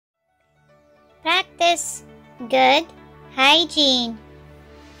practice good hygiene.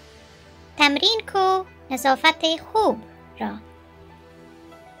 تمرین کو نظافت خوب را.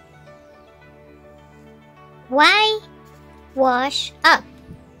 Why wash up؟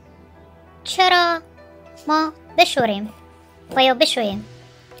 چرا ما بشوریم و یا بشویم؟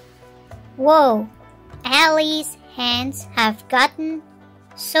 Whoa, Ali's hands have gotten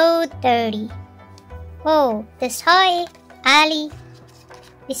so dirty. دستهای علی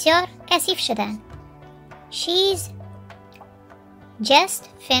بسیار کثیف شدن. She's just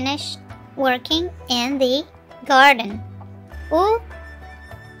finished working in the garden. او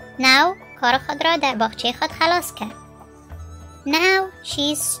now کار خود را در باغچه خود خلاص کرد. Now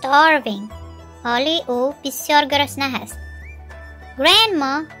she's starving. حالی او بسیار گرسنه است.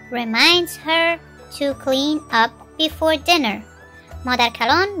 Grandma reminds her to clean up before dinner. مادر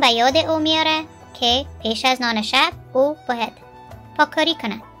کلان به یاد او میاره که پیش از نان شب او باید پاککاری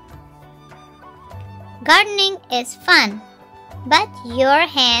کند. Gardening is fun, but your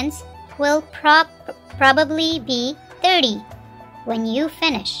hands will probably be dirty when you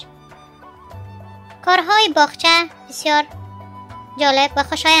finish. کارهای باغچه بسیار جالب و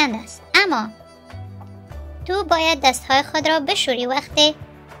خوشایند است، اما تو باید دستهای خود را بشوری وقتی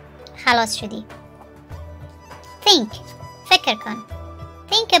خلاص شدی. Think. فکر کن.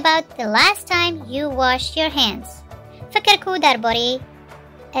 Think about the last time you washed your hands. فکر کو درباره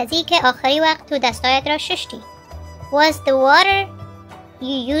ازی که آخری وقت تو دستایت را شستی. Was the water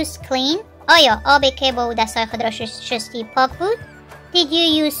you used clean؟ آیا آبی که با دستای خود را شستی پاک بود؟ Did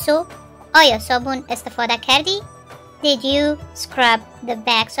you use soap؟ آیا صابون استفاده کردی؟ Did you scrub the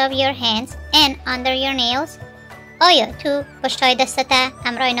backs of your hands and under your nails؟ آیا تو پشتای دستت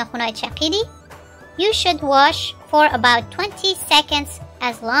همراه ناخن‌های چقیدی؟ You should wash for about 20 seconds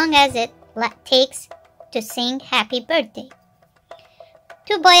as long as it takes to sing happy birthday.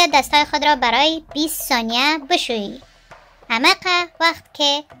 تو باید دستای خود را برای 20 ثانیه بشویی. همه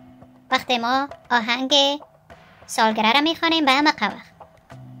وقت ما آهنگ سالگرد را میخوانیم به همه وقت.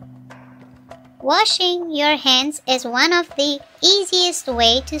 Washing your hands is one of the easiest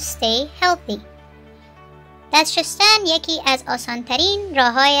way to stay healthy. دست شستن یکی از آسانترین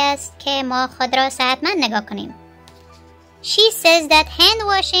راه‌هایی است که ما خود را صحتمند نگاه کنیم. She says that hand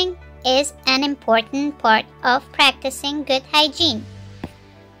washing is an important part of practicing good hygiene.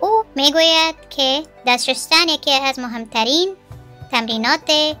 او میگوید که دست شستن یکی از مهمترین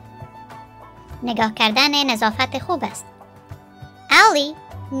تمرینات نگاه کردن نظافت خوب است. Ali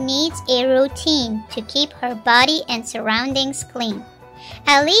needs a routine to keep her body and surroundings clean.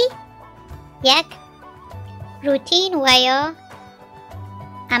 Ali یک روتین و یا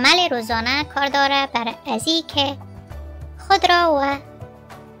عمل روزانه کار داره برای ازی که خود را و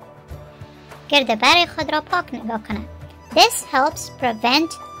گردبر خود را پاک نگاه کنه. This helps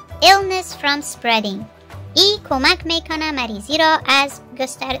prevent illness from spreading. ای کمک میکنه مریضی را از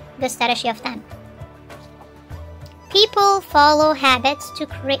گسترش یافتن. People follow habits to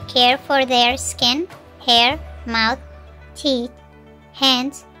care for their skin, hair, mouth, teeth,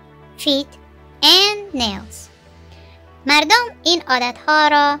 hands, feet, and nails. مردم این عادتها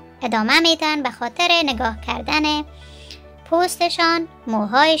را ادامه میدن به خاطر نگاه کردن پوستشان،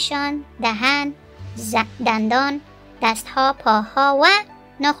 موهایشان، دهن، دندان، دستها، پاها و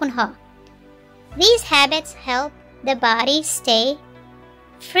ناخنها. These habits help the body stay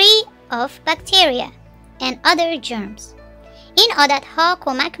free of bacteria and other germs. این عادتها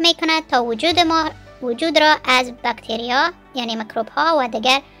کمک میکند تا وجود را از باکتریا یعنی میکروب ها و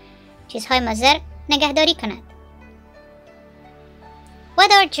دیگر چیزهای مضر نگهداری کند.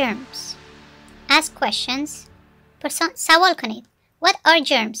 What are germs? Ask questions. سوال کنید. What are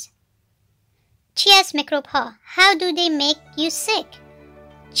germs? چی است میکروب ها؟ How do they make you sick?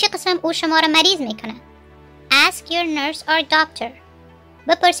 چه قسم او شما را مریض میکنه؟ Ask your nurse or doctor.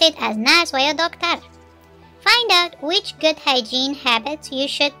 بپرسید از نرس و یا دکتر. Find out which good hygiene habits you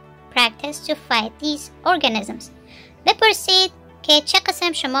should practice to fight these organisms. بپرسید که چه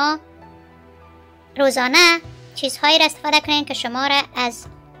قسم شما روزانه چیزهایی را استفاده کنید که شما را از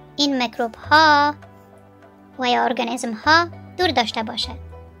این میکروب ها و یا ارگانیسم ها دور داشته باشد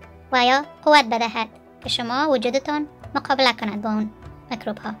و یا قوت بدهد که شما وجودتان مقابله کند با اون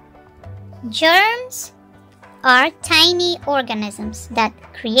میکروب ها. Germs are tiny organisms that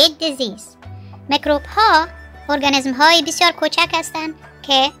create disease. میکروب ها ارگانیسم های بسیار کوچک هستند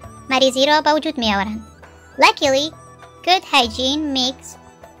که مریضی را به وجود می آورند. Luckily, good hygiene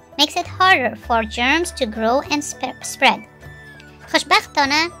makes it harder for germs to grow and spread.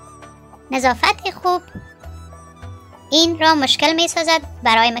 خوشبختانه نظافت خوب این را مشکل می سازد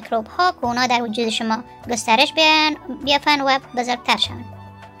برای میکروب ها که اونا در وجود شما گسترش بیافند و بزرگتر شوند.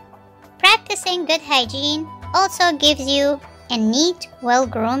 Practice practicing good hygiene also gives you a neat,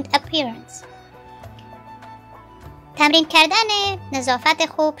 well-groomed appearance. تمرین کردن نظافت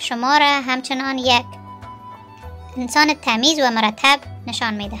خوب شما را همچنان یک انسان تمیز و مرتب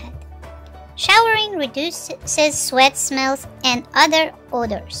نشان می دهد. Showering reduces sweat smells and other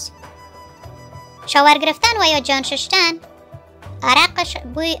odors. شاور گرفتن و یا جان شستن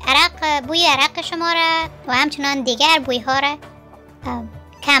بوی عرق شما را و همچنان دیگر بوی ها را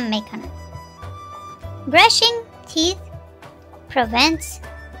کم می کند. Brushing teeth prevents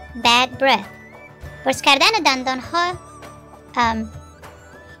bad breath. برس کردن دندان ها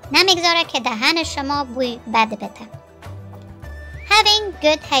نمیگذاره که دهن شما بوی بد بده. Having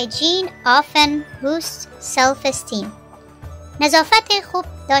good hygiene often boosts self-esteem. نظافت خوب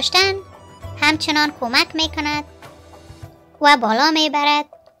داشتن همچنان کمک میکند و بالا میبرد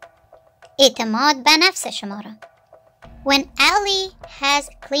اعتماد به نفس شما را. When Ali has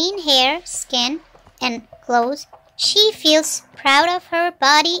clean hair, skin and clothes, she feels proud of her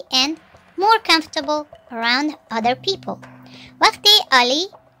body and more comfortable around other people. وقتی علی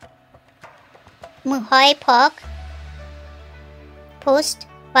موهای پاک، پوست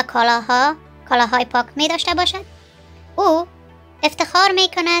و کالاهای پاک می داشته باشد، او افتخار می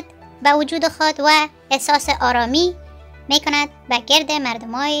کند به وجود خود و احساس آرامی می کند به گرد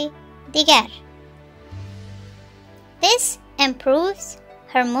مردمای دیگر. This improves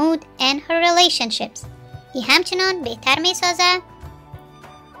her mood and her relationships. ای همچنان بهتر می سازد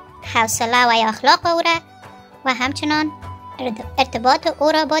حوصله و اخلاق او را و همچنان ارتباط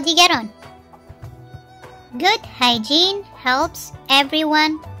او را با دیگران. Good hygiene helps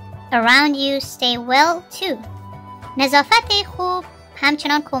everyone around you stay well too. نظافت خوب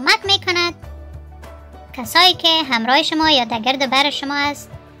همچنان کمک می کند کسایی که همراه شما یا در گرد بر شما است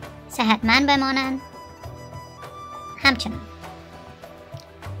صحتمند بمانند. همچنان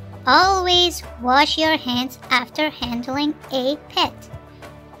Always wash your hands after handling a pet.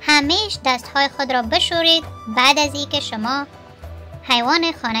 همیشه دستهای خود را بشورید بعد از اینکه شما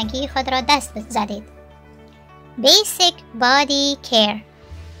حیوان خانگی خود را دست زدید. Basic body care.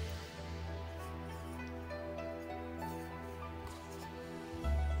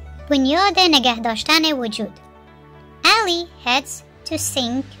 بنیاد نگه داشتن وجود. Ali heads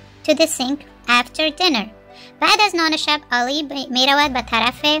to the sink after dinner. بعد از نان شب علی می رود به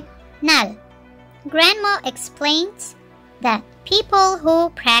طرف نل. Grandma explains that people who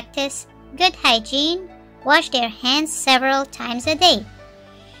practice good hygiene wash their hands several times a day.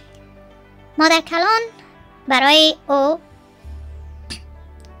 مادر کلان برای او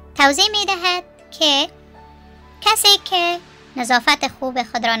توضیح می دهد که کسی که نظافت خوب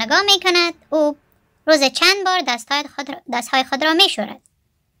خود را نگاه می کند او روز چند بار دستهای خود را می شورد.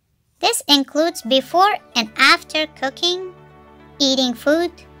 This includes before and after cooking, eating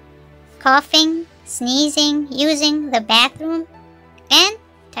food, coughing, sneezing, using the bathroom, and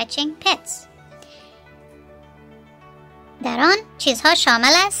touching pets. در آن چیزها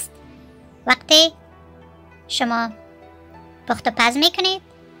شامل است وقتی شما پخت و پز می کنید،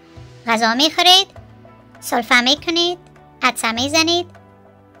 غذا می خورید، سرفه می کنید، عطسه می زنید،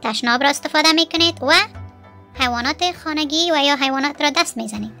 تشناب را استفاده می کنید و حیوانات خانگی و یا حیوانات را دست می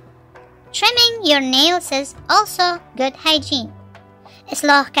زنید. Trimming your nails is also good hygiene.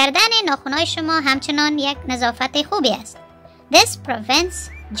 اصلاح کردن ناخن‌های شما همچنان یک نظافت خوبی است. This prevents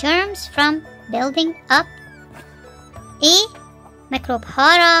germs from building up. این میکروب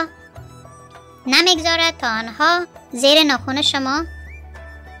ها را نمیگذارد تا آنها زیر ناخن شما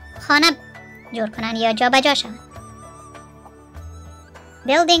خانه جور کنند یا جا به جا شوند.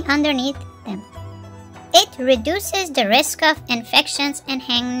 Building underneath them. It reduces the risk of infections and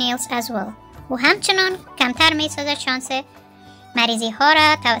hangnails as well. و همچنان کمتر می سازد شانس مریضی ها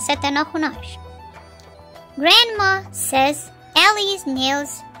را توسط ناخن‌هاش. Grandma says Ellie's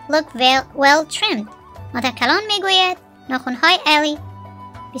nails look well trimmed. مادر کلان می گوید ناخن‌های الی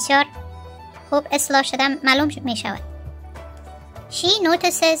بسیار خوب اصلاح شده معلوم می شود. She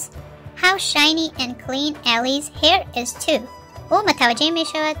notices how shiny and clean Ellie's hair is too. او متوجه می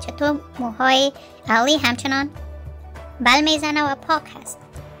شود چطور موهای الی همچنان بل می زنه و پاک هست.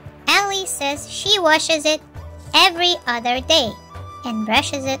 Ellie says she washes it every other day and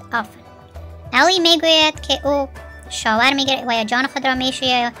brushes it often. الی می گوید که او شاور می گیرد و یا جان خود را می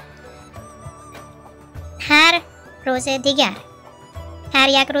شوید هر روز دیگر، هر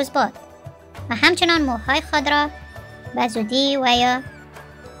یک روز بعد، و همچنان موهای خود را به زودی و یا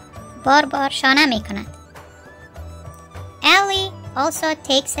بار بار شانه می کند. Ellie also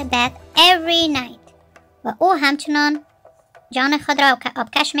takes a bath every night. و او همچنان جان خود را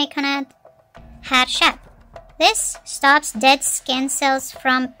آبکش می کند هر شب. This stops dead skin cells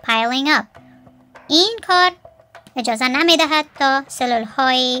from piling up. این کار اجازه نمیدهد تا سلول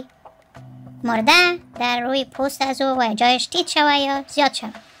های مرده در روی پوست از او و جایش دید شود یا زیاد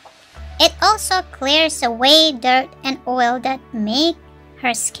شود. It also clears away dirt and oil that make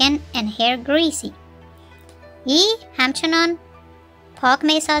her skin and hair greasy. ای همچنان پاک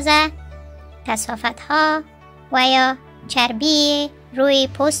می سازد کثافت ها و یا چربی روی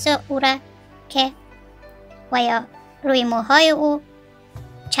پوست او را که و یا روی موهای او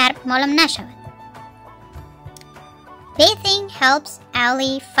چرب معلوم نشود. Bathing helps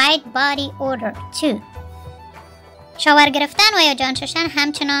Ali fight body odor too. شاور گرفتن و یا جان شستن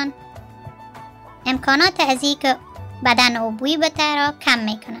همچنان امکانات از اینکه بدن او بوی بده را کم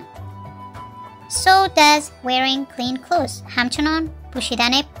میکنند. So does wearing clean clothes. همچنان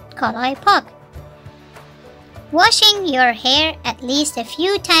پوشیدن کالای پاک. Washing your hair at least a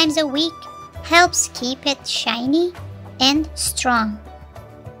few times a week helps keep it shiny and strong.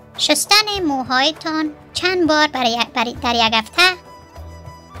 شستن موهایتان چند بار در یک هفته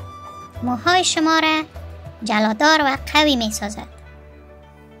موهای شما را جلادار و قوی می سازد.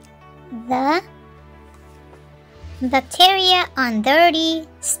 The bacteria on dirty,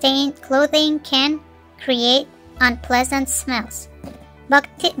 stained clothing can create unpleasant smells.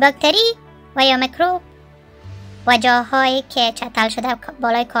 باکتری و یا میکروب و جاهایی که چتل شده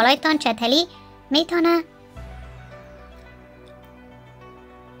بالای کالایتان چتلی میتونه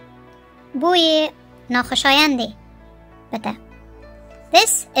بوی ناخوشایندی بده.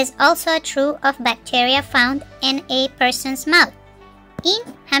 This is also true of bacteria found in a person's mouth. این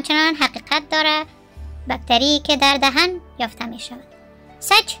همچنان حقیقت داره باکتری که در دهن یافته می شود.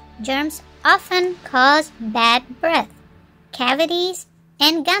 Such germs often cause bad breath, cavities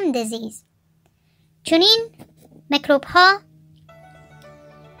and gum disease. چنین میکروب ها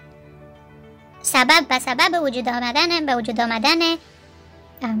به سبب وجود آمدن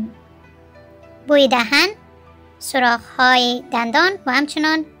بوی دهن، سوراخ های دندان و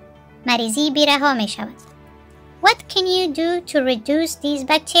همچنان مریضی بی‌رها می شود. What can you do to reduce these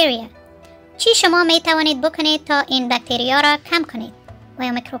bacteria? چی شما می توانید بکنید تا این باکتریا را کم کنید و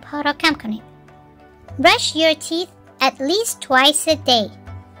یا میکروب ها را کم کنید؟ Brush your teeth at least twice a day.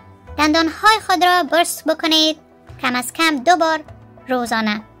 دندان های خود را برش بکنید کم از کم 2 بار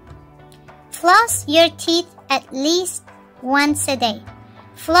روزانه. Floss your teeth at least once a day.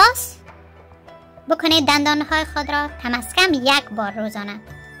 Floss بکنید دندان های خود را کم از کم 1 بار روزانه.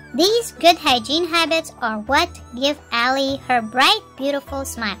 These good hygiene habits are what give Ali her bright, beautiful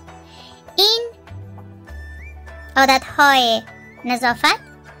smile. این عادت های نظافت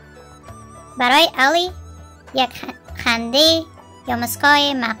برای علی یک خنده یا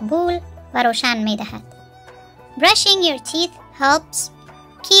مسکای مقبول و روشن می دهد. Brushing your teeth helps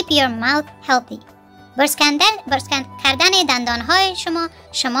keep your mouth healthy. برش کردن دندان های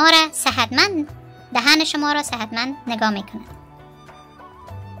شما را صحتمند، دهن شما را صحتمند نگاه می کند.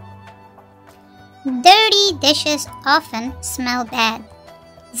 Dirty dishes often smell bad.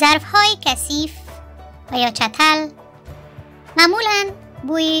 ظرف های کثیف و یا چتل معمولاً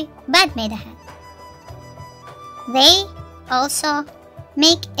بوی بد می دهند. They also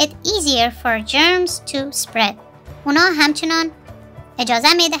make it easier for germs to spread. اونا همچنان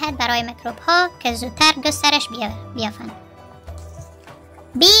اجازه می دهد برای میکروب ها که زودتر گسترش بیافند.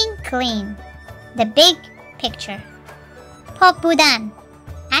 Being clean. The big picture. پاک بودن.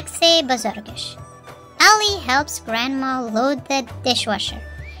 عکس بزرگش. Ali helps grandma load the dishwasher.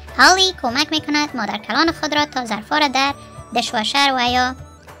 Ali کمک میکند مادر کلان خود را تا ظرفا را در دشواشر و یا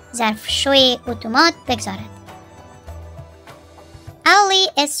ظرفشوی اتومات بگذارد.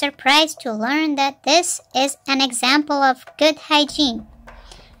 Ali is surprised to learn that this is an example of good hygiene.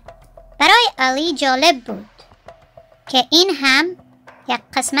 برای Ali جالب بود که این هم یک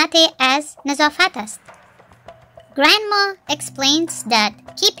قسمت از نظافت است. Grandma explains that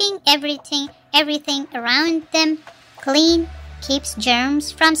keeping everything around them clean keeps germs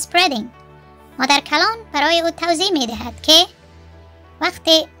from spreading. مادر کلان برای او توضیح می دهد که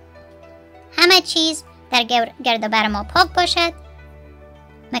وقتی همه چیز در گرد و بر ما پاک باشد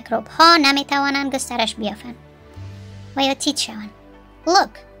میکروب ها نمی توانند گسترش بیافند و یا تیت شوند.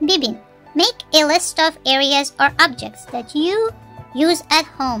 Look, ببین. Make a list of areas or objects that you use at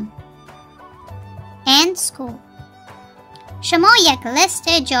home and school. شما یک لیست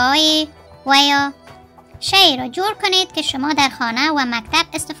جای و یا شی را جور کنید که شما در خانه و مکتب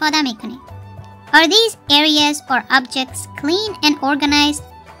استفاده می کنید. Are these areas or objects clean and organized?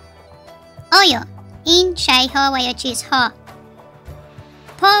 آیا این شی‌ها و یا چیزها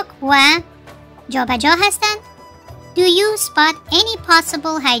پاک و جابجا هستند؟ Do you spot any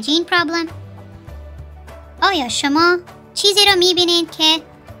possible hygiene problem? آیا شما چیزی را می بینید که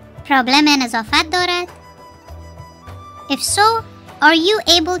پرابلم نظافت دارد؟ If so, are you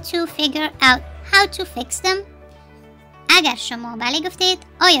able to figure out how to fix them? اگر شما بله گفتید،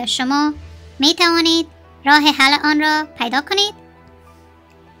 آیا شما می توانید راه حل آن را پیدا کنید؟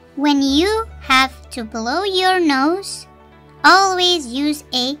 When you have to blow your nose, always use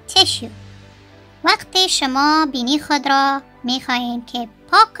a tissue. وقتی شما بینی خود را می خواهید که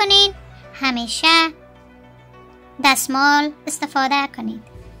پاک کنید، همیشه دستمال استفاده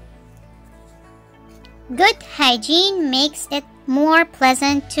کنید. Good hygiene makes it more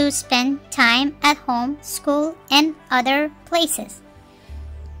pleasant to spend time at home, school, and other places.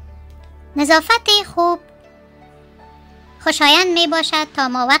 نظافت خوب خوشایند می باشد تا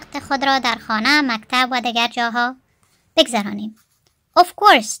ما وقت خود را در خانه، مکتب و دیگر جاها بگذرانیم. Of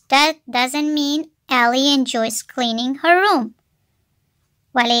course, that doesn't mean Ellie enjoys cleaning her room.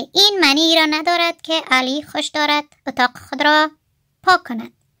 ولی این معنی را ندارد که علی خوش دارد اتاق خود را پاک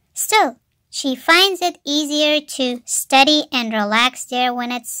کند. Still, she finds it easier to study and relax there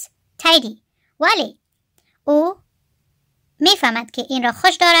when it's tidy. ولی او میفهمد که این را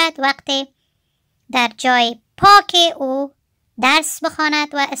خوش دارد وقتی در جای پاک او درس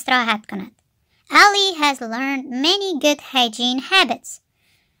بخواند و استراحت کند. Ali has learned many good hygiene habits.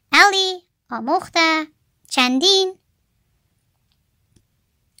 Ali آموخته چندین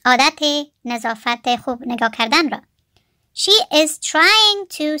عادت نظافت خوب نگاه کردن را. She is trying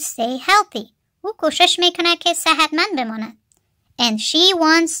to stay healthy. او کوشش میکنه که صحتمند بماند. And she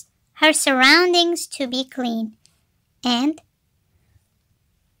wants her surroundings to be clean and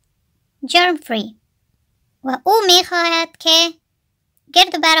germ free. و او میخواهد که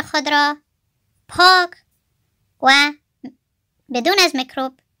گرد و بر خود را پاک و بدون از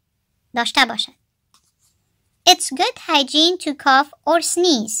میکروب داشته باشد. It's good hygiene to cough or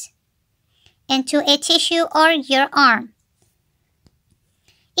sneeze into a tissue or your arm.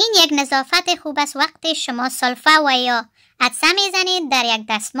 این یک نظافت خوب است وقتی شما سلفه و یا عطسه میزنید در یک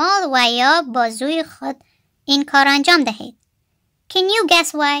دستمال و یا بازوی خود این کار انجام دهید. Can you guess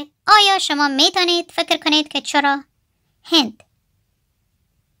why? آیا شما میتونید فکر کنید که چرا؟ Hint.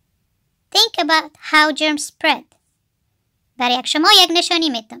 Think about how germs spread. برای یک شما یک نشانی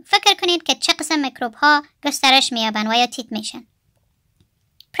میدم. فکر کنید که چه قسم میکروب ها گسترش مییابند و یا تیت میشن.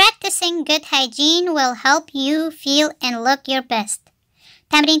 Practicing good hygiene will help you feel and look your best.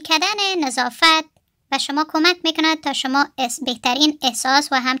 تمرین کردن نظافت به شما کمک میکند تا شما بهترین احساس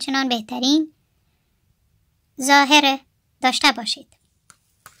و همچنان بهترین ظاهر داشته باشید.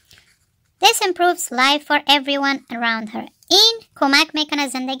 This improves life for everyone around her. این کمک میکنه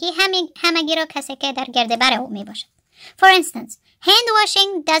زندگی همگی رو کسی که در گردبر او میباشد. For instance, hand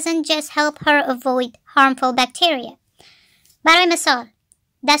washing doesn't just help her avoid harmful bacteria. برای مثال،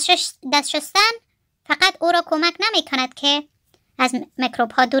 دست شستن فقط او را کمک نمی کند که از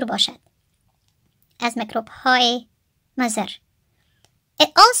میکروب ها دور باشد. از میکروب های مضر. It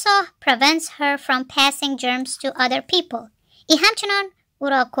also prevents her from passing germs to other people. این همچنان او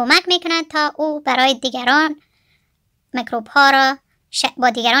را کمک می کند تا او برای دیگران میکروب ها را با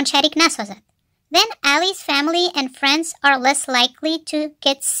دیگران شریک نسازد. Then Ali's family and friends are less likely to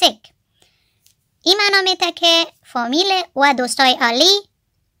get sick. این معنا میده که فامیل و دوستای علی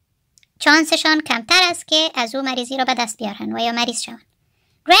چانسشان کمتر است که از او مریضی را به دست بیارن و یا مریض شوند.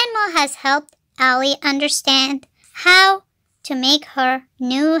 Grandma has helped Ali understand how to make her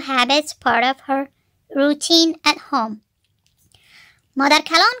new habits part of her routine at home. مادر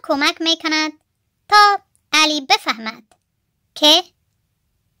کلان کمک میکند تا علی بفهمد که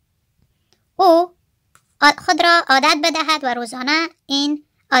او خود را عادت بدهد و روزانه این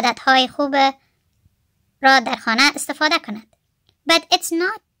عادتهای خوب را در خانه استفاده کند. But it's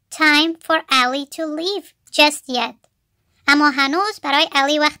not time for Ali to leave just yet. اما هنوز برای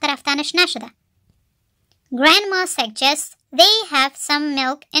علی وقت رفتنش نشده. Grandma suggests they have some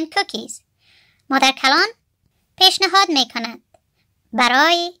milk and cookies. مادر کلان پیشنهاد میکند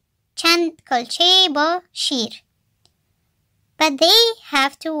برای چند کلچه با شیر. But they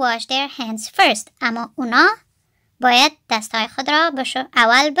have to wash their hands first. اما اونا باید دستای خود را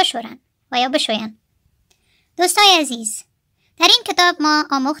اول بشورن و یا بشوین. دوستای عزیز، در این کتاب ما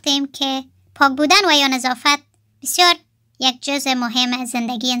آموختیم که پاک بودن و یا نظافت بسیار یک جزء مهم از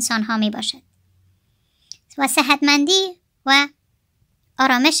زندگی انسان ها می باشد و صحتمندی و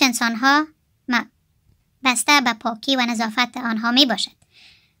آرامش انسان ها بسته به پاکی و نظافت آنها می باشد.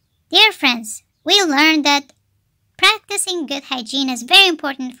 Dear friends, we learned that practicing good hygiene is very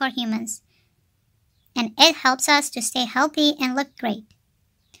important for humans and it helps us to stay healthy and look great.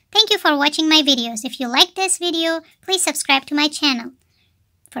 Thank you for watching my videos. If you like this video, please subscribe to my channel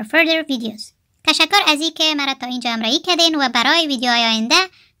for further videos. تشکر از اینکه مرا تا اینجا همراهی کردین و برای ویدیوهای آینده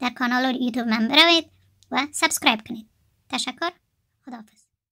در کانال یوتیوب من بروید و سابسکرایب کنید. تشکر. خداحافظ.